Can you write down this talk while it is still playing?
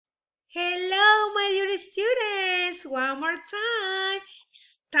Hello, my dear students. One more time.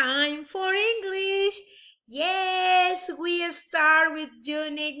 It's time for English. Yes, we start with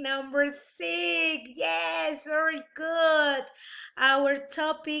unit number 6. Yes, very good. Our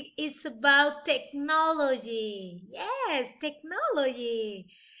topic is about technology. Yes, technology.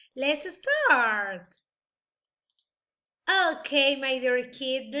 Let's start. Okay, my dear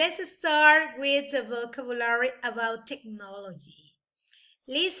kid, let's start with the vocabulary about technology.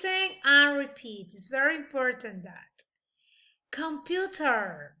 Listen and repeat. It's very important that.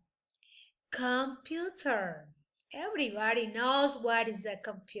 Computer. Computer. Everybody knows what is a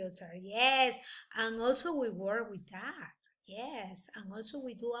computer. Yes, and also we work with that. Yes, and also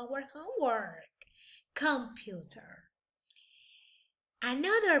we do our homework. Computer.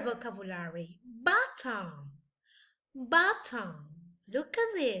 Another vocabulary. Button. Button. Look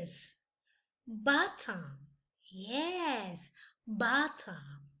at this. Button. Yes, button.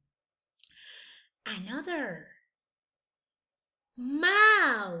 Another.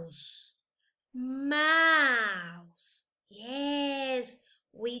 Mouse. Mouse. Yes,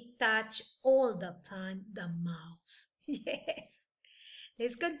 we touch all the time the mouse. Yes.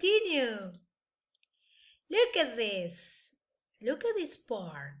 Let's continue. Look at this. Look at this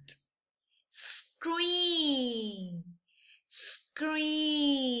part. Screen.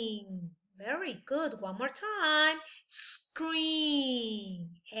 Screen. Very good. One more time.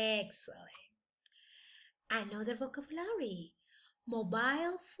 Screen. Excellent. Another vocabulary.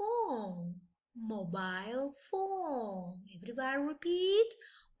 Mobile phone. Mobile phone. Everybody repeat.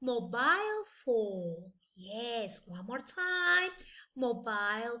 Mobile phone. Yes, one more time.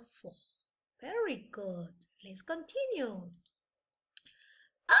 Mobile phone. Very good. Let's continue.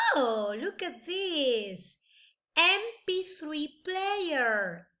 Oh, look at this. MP3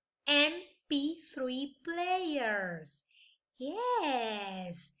 player. MP3 players.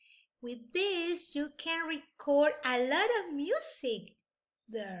 Yes. With this, you can record a lot of music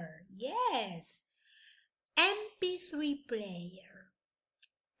there. Yes. MP3 player.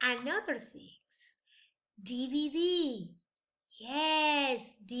 Another things. DVD.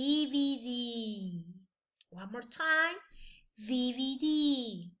 Yes, DVD. One more time.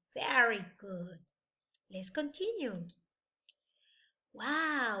 DVD. Very good. Let's continue.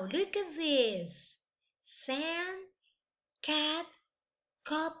 Wow, look at this. Send, cat,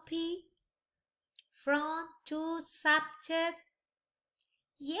 copy, from, to, subject.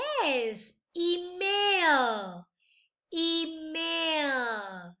 Yes, email.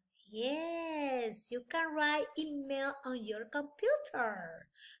 Email. Yes, you can write email on your computer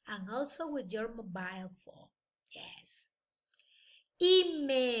and also with your mobile phone. Yes.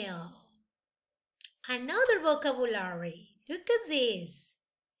 Email. Another vocabulary. Look at this.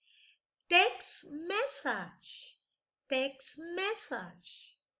 Text message. Text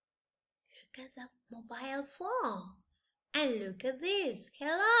message. Look at the mobile phone. And look at this.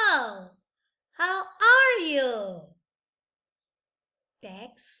 Hello. How are you?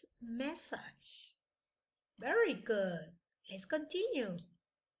 Text message. Very good. Let's continue.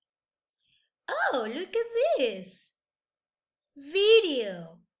 Oh, look at this.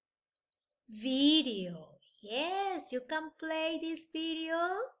 Video. Video. Yes, you can play this video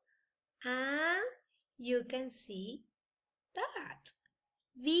and you can see that.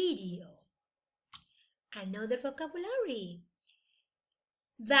 Video. Another vocabulary.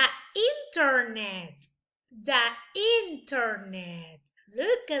 The internet. The internet.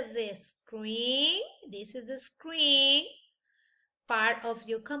 Look at this screen. This is the screen, part of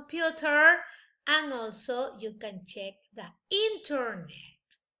your computer, and also you can check the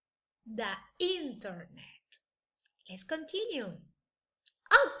internet. The internet. Let's continue.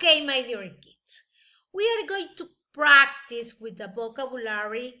 Okay, my dear kids, we are going to practice with the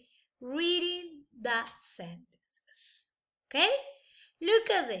vocabulary reading the sentences. Okay? Look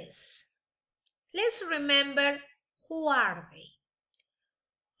at this. Let's remember, who are they?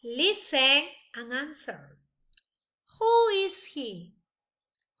 Listen and answer. Who is he?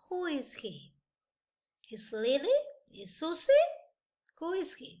 Who is he? Is Lily? Is Susie? Who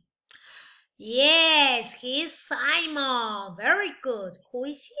is he? Yes, he is Simon. Very good. Who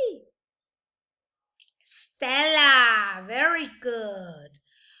is she? Stella. Very good.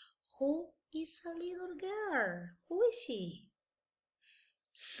 Who is a little girl? Who is she?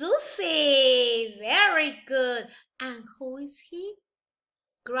 Susie. Very good. And who is he?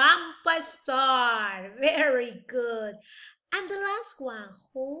 Grandpa Star. Very good. And the last one,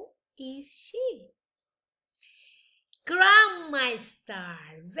 who is she? Grandma Star.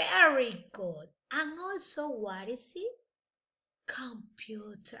 Very good. And also, what is it?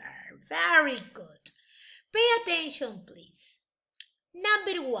 Computer. Very good. Pay attention, please.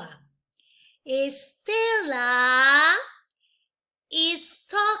 Number 1. Stella is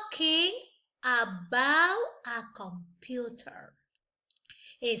talking about a computer.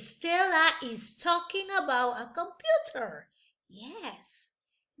 Stella is talking about a computer. Yes.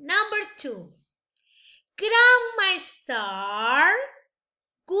 Number 2. Grandma Star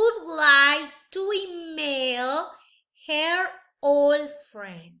would like to email her old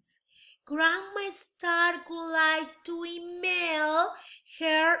friends. Grandma Star would like to email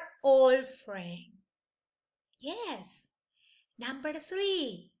her old friend. Yes. Number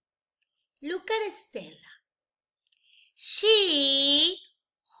 3. Look at Stella. She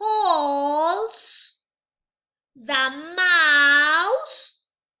holds the mouse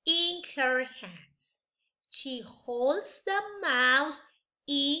in her hands. She holds the mouse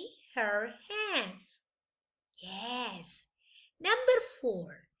in her hands. Yes. Number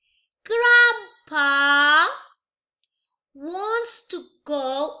 4. Grandpa wants to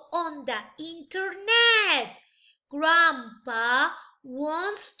go on the internet. Grandpa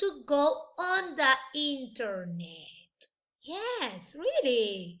wants to go on the internet. Yes,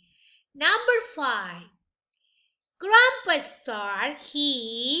 really. Number 5. Grandpa Star,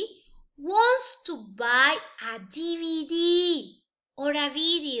 he wants to buy a DVD or a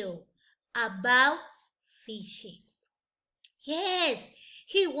video about fishing. Yes,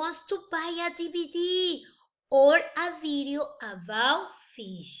 he wants to buy a DVD or a video about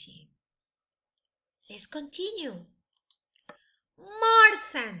fishing. Let's continue. More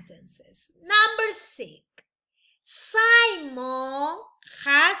sentences. Number 6. Simon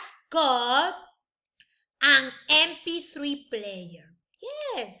has got an MP3 player.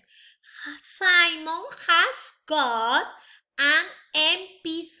 Yes, Simon has got an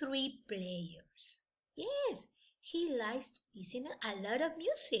MP3 player. Yes, he likes to listen to a lot of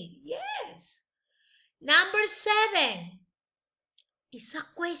music. Yes. Number 7 is a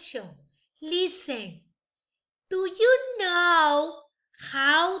question. Listen. Do you know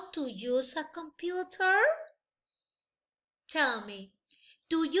how to use a computer? Tell me.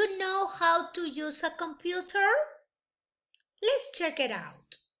 Do you know how to use a computer? Let's check it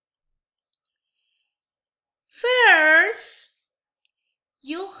out. First,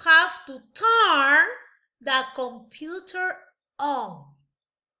 you have to turn the computer on.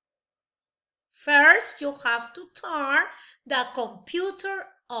 First, you have to turn the computer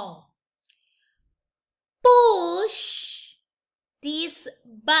on. Push this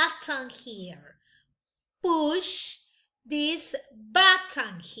button here. Push this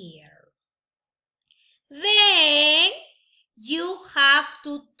button here. Then you have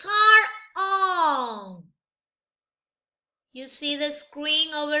to turn on. You see the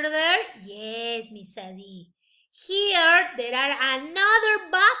screen over there? Yes, Miss Adi. Here there are another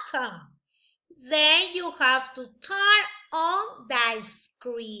button. Then you have to turn on the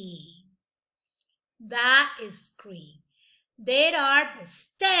screen. The screen. There are the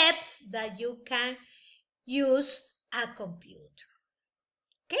steps that you can use a computer.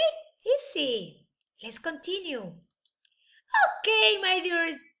 Okay, easy. Let's continue. Okay, my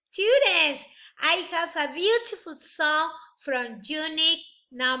dear students, I have a beautiful song from unit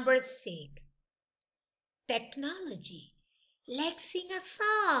number 6. Technology. Let's sing a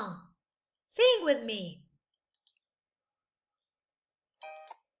song. Sing with me.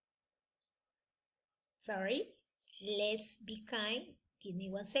 Sorry, let's be kind. Give me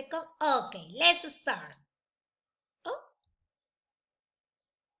 1 second. Okay, let's start. Oh,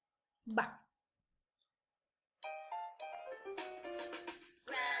 back.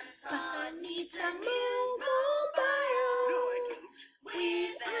 Grandpa needs a new mobile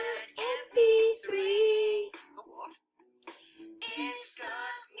with an MP3. What? It's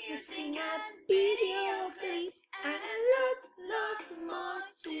got music and video clips and a lot more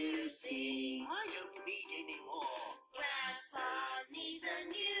to see. I don't need any more. Grandpa needs a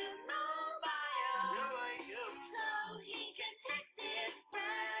new mobile No, I don't. so he can text his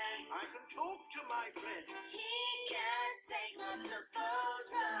friends. I can talk to my friends. He can take lots of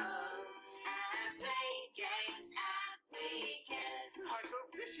photos and play games at weekends. I go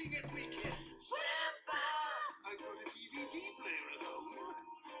fishing at weekends. Grandpa, I've got a DVD player at home.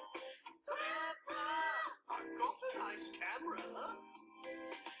 Grandpa, I've got a nice camera.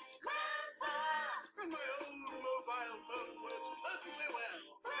 Grandpa, And my old mobile phone works perfectly well.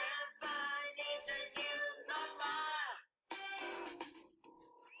 Grandpa needs a new mobile.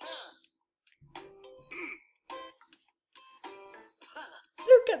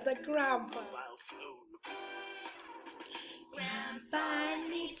 Look at the grandpa. Mobile phone. Grandpa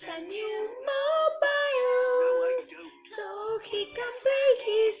needs a new No, I mobile don't. so he can play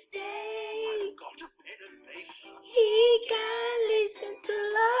his day. I've got a pen and paper. He can listen to a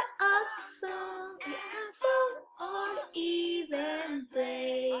lot of song, and fun, or even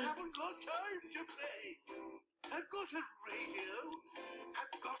play. I haven't got time to play. I've got a radio.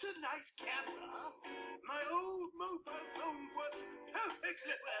 I've got a nice camera. My old mobile phone works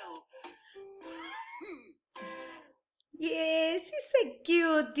perfectly well. Yes, he's a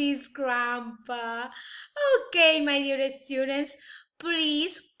cutie, Grandpa. Okay, my dear students,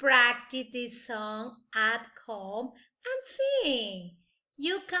 please practice this song at home and sing.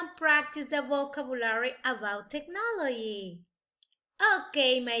 You can practice the vocabulary about technology.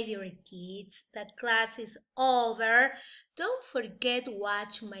 Okay, my dear kids, the class is over. Don't forget to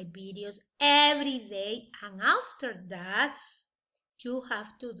watch my videos every day, and after that, you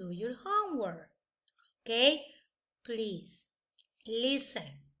have to do your homework. Okay? Please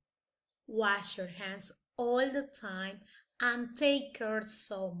listen. Wash your hands all the time and take care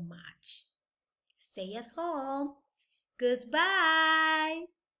so much. Stay at home. Goodbye.